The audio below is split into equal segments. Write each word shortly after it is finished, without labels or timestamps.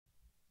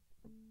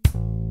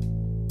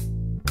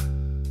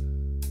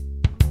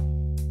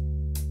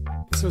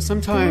So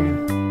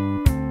sometime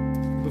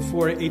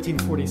before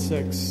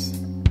 1846,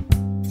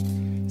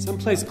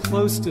 someplace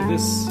close to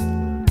this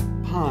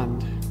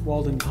pond,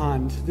 Walden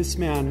Pond, this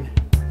man,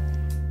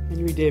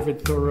 Henry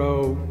David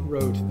Thoreau,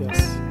 wrote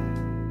this: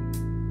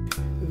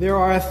 "There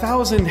are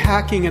 1,000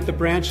 hacking at the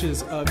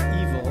branches of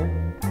evil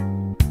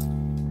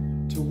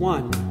to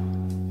one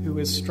who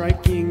is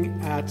striking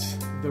at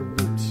the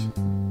root."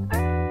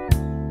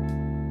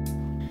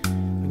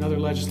 Another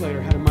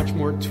legislator had a much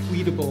more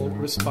tweetable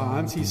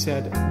response. He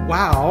said,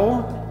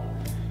 "Wow,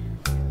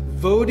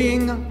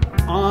 voting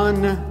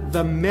on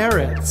the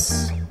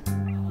merits."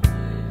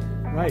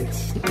 Right.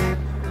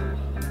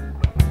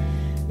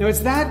 Now, it's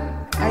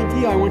that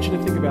idea I want you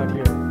to think about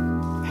here.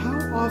 How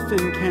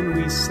often can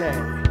we say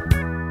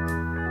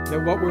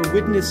that what we're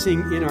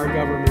witnessing in our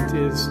government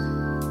is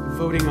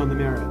voting on the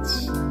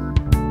merits?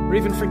 Or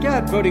even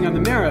forget voting on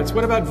the merits.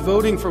 What about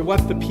voting for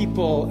what the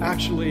people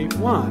actually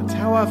want?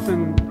 How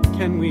often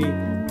can we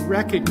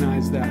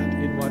recognize that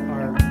in what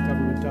our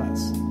government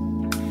does?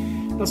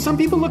 Now, some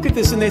people look at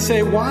this and they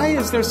say, why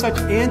is there such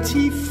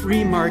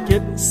anti-free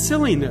market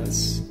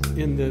silliness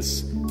in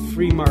this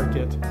free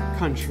market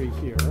country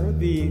here?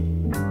 The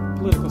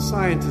political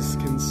scientists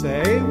can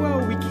say,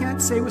 well, we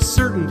can't say with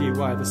certainty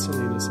why the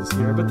silliness is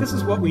here, but this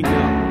is what we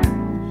know.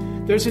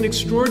 There's an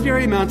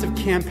extraordinary amount of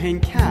campaign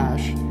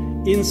cash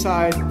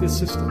inside the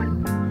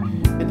system.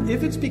 And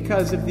if it's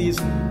because of these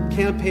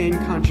campaign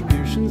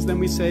contributions, then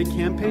we say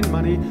campaign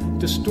money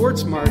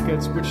distorts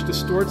markets, which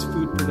distorts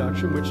food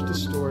production, which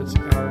distorts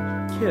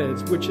our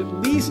kids, which at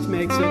least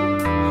makes it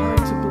hard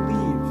to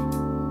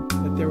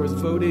believe that there was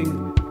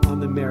voting on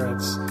the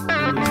merits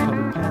in these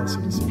public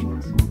policy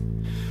decisions.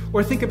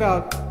 Or think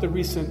about the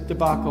recent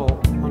debacle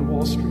on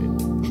Wall Street.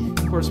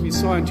 Of course, we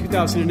saw in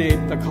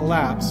 2008 the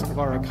collapse of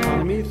our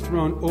economy,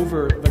 thrown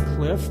over the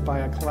cliff by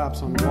a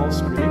collapse on Wall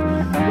Street.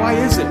 Why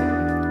is it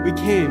we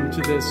came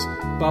to this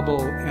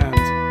bubble and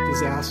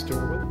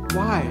disaster?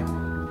 Why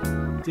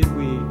did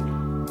we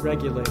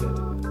regulate it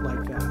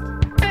like that?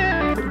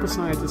 Political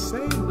scientists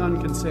say none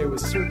can say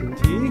with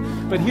certainty,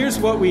 but here's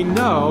what we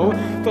know.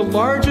 The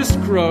largest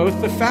growth,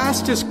 the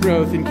fastest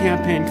growth in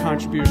campaign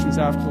contributions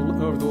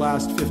over the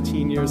last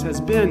 15 years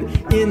has been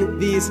in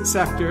these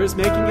sectors,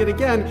 making it,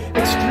 again,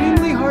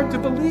 extremely hard to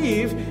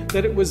believe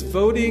that it was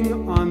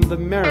voting on the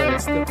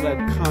merits that led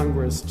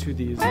Congress to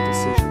these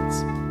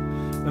decisions.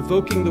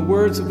 Evoking the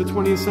words of the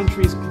 20th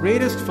century's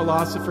greatest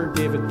philosopher,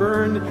 David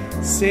Byrne,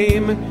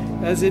 same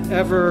as it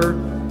ever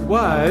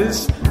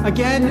was,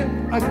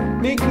 again,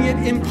 making it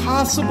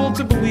impossible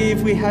to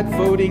believe we had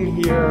voting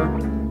here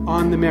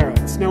on the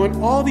merits. Now, in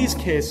all these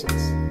cases,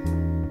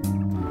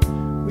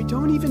 we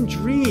don't even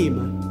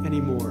dream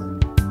anymore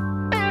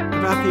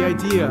about the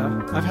idea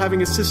of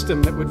having a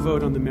system that would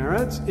vote on the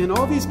merits. In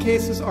all these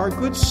cases, our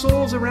good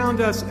souls around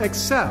us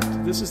accept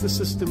this is the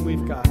system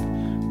we've got.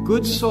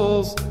 Good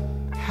souls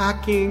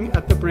hacking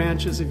at the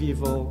branches of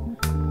evil,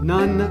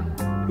 none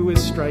who is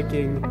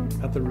striking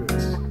at the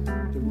roots.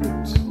 The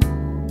roots.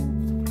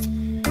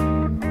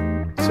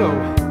 So,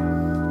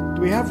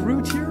 do we have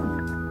root here?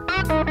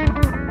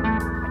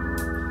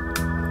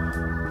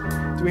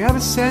 Do we have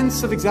a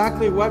sense of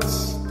exactly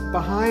what's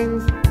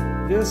behind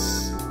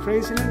this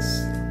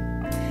craziness?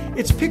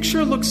 Its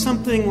picture looks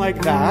something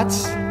like that,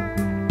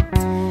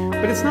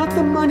 but it's not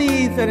the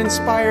money that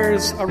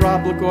inspires a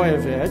Rob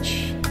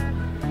Blagojevich.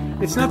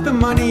 It's not the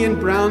money in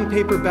brown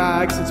paper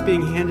bags that's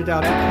being handed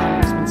out to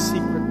congressmen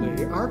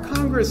secretly. Our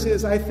Congress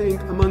is, I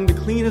think, among the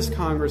cleanest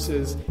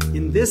Congresses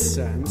in this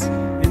sense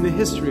in the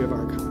history of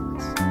our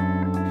Congress.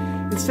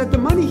 Instead, the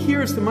money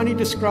here is the money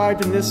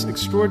described in this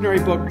extraordinary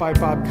book by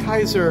Bob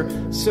Kaiser,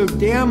 So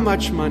Damn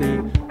Much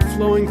Money,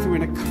 flowing through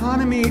an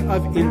economy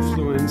of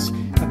influence,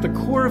 at the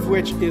core of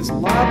which is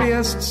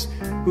lobbyists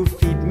who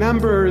feed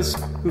members,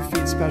 who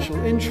feed special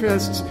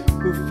interests,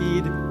 who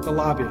feed the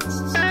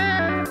lobbyists.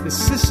 The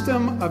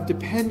system of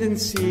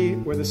dependency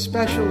where the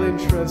special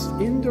interests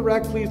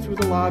indirectly through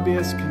the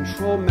lobbyists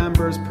control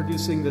members,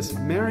 producing this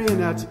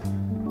marionette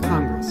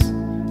Congress.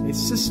 A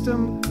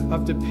system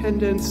of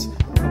dependence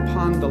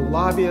upon the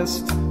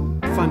lobbyist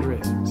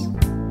fundraisers.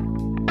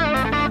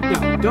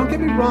 Now, don't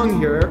get me wrong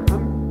here.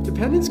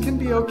 Dependence can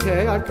be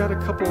okay. I've got a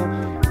couple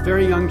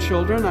very young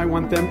children. I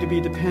want them to be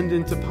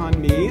dependent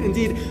upon me.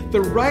 Indeed,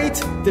 the right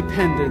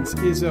dependence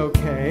is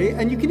okay.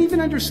 And you can even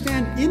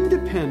understand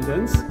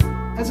independence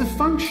as a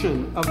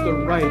function of the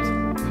right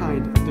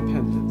kind of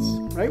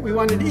dependence, right? We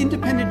want an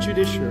independent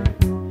judiciary.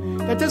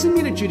 That doesn't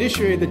mean a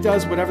judiciary that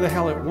does whatever the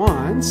hell it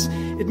wants.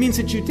 It means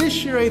a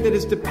judiciary that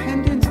is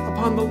dependent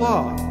upon the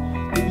law,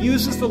 that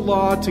uses the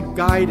law to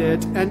guide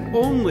it, and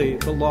only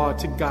the law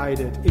to guide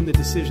it in the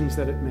decisions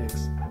that it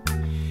makes.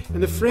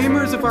 And the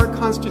framers of our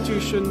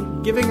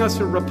Constitution, giving us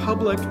a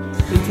republic,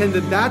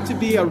 intended that to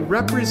be a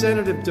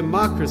representative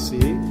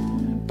democracy,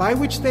 by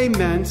which they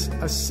meant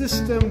a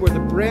system where the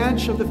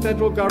branch of the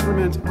federal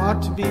government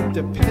ought to be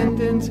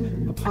dependent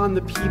upon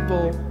the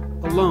people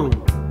alone.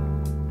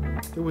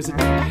 There was a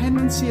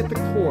dependency at the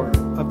core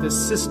of this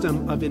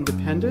system of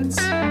independence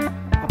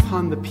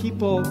upon the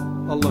people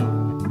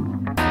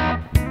alone.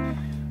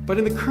 But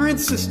in the current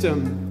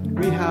system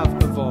we have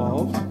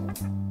evolved,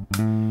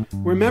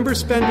 where members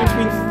spend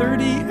between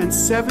 30 and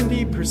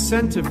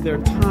 70% of their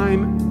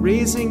time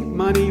raising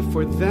money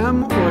for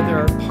them or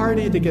their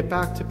party to get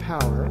back to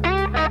power,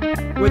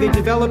 where they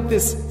develop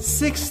this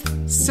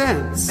sixth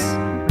sense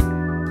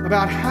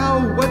about how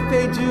what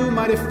they do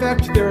might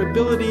affect their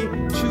ability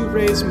to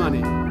raise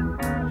money,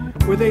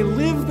 where they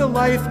live the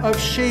life of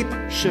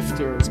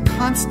shape-shifters,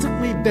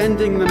 constantly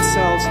bending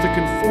themselves to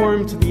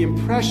conform to the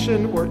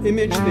impression or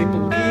image they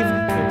believe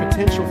their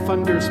potential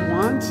funders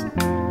want.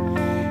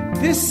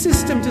 This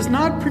system does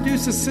not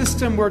produce a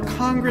system where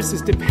Congress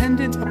is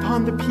dependent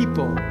upon the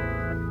people,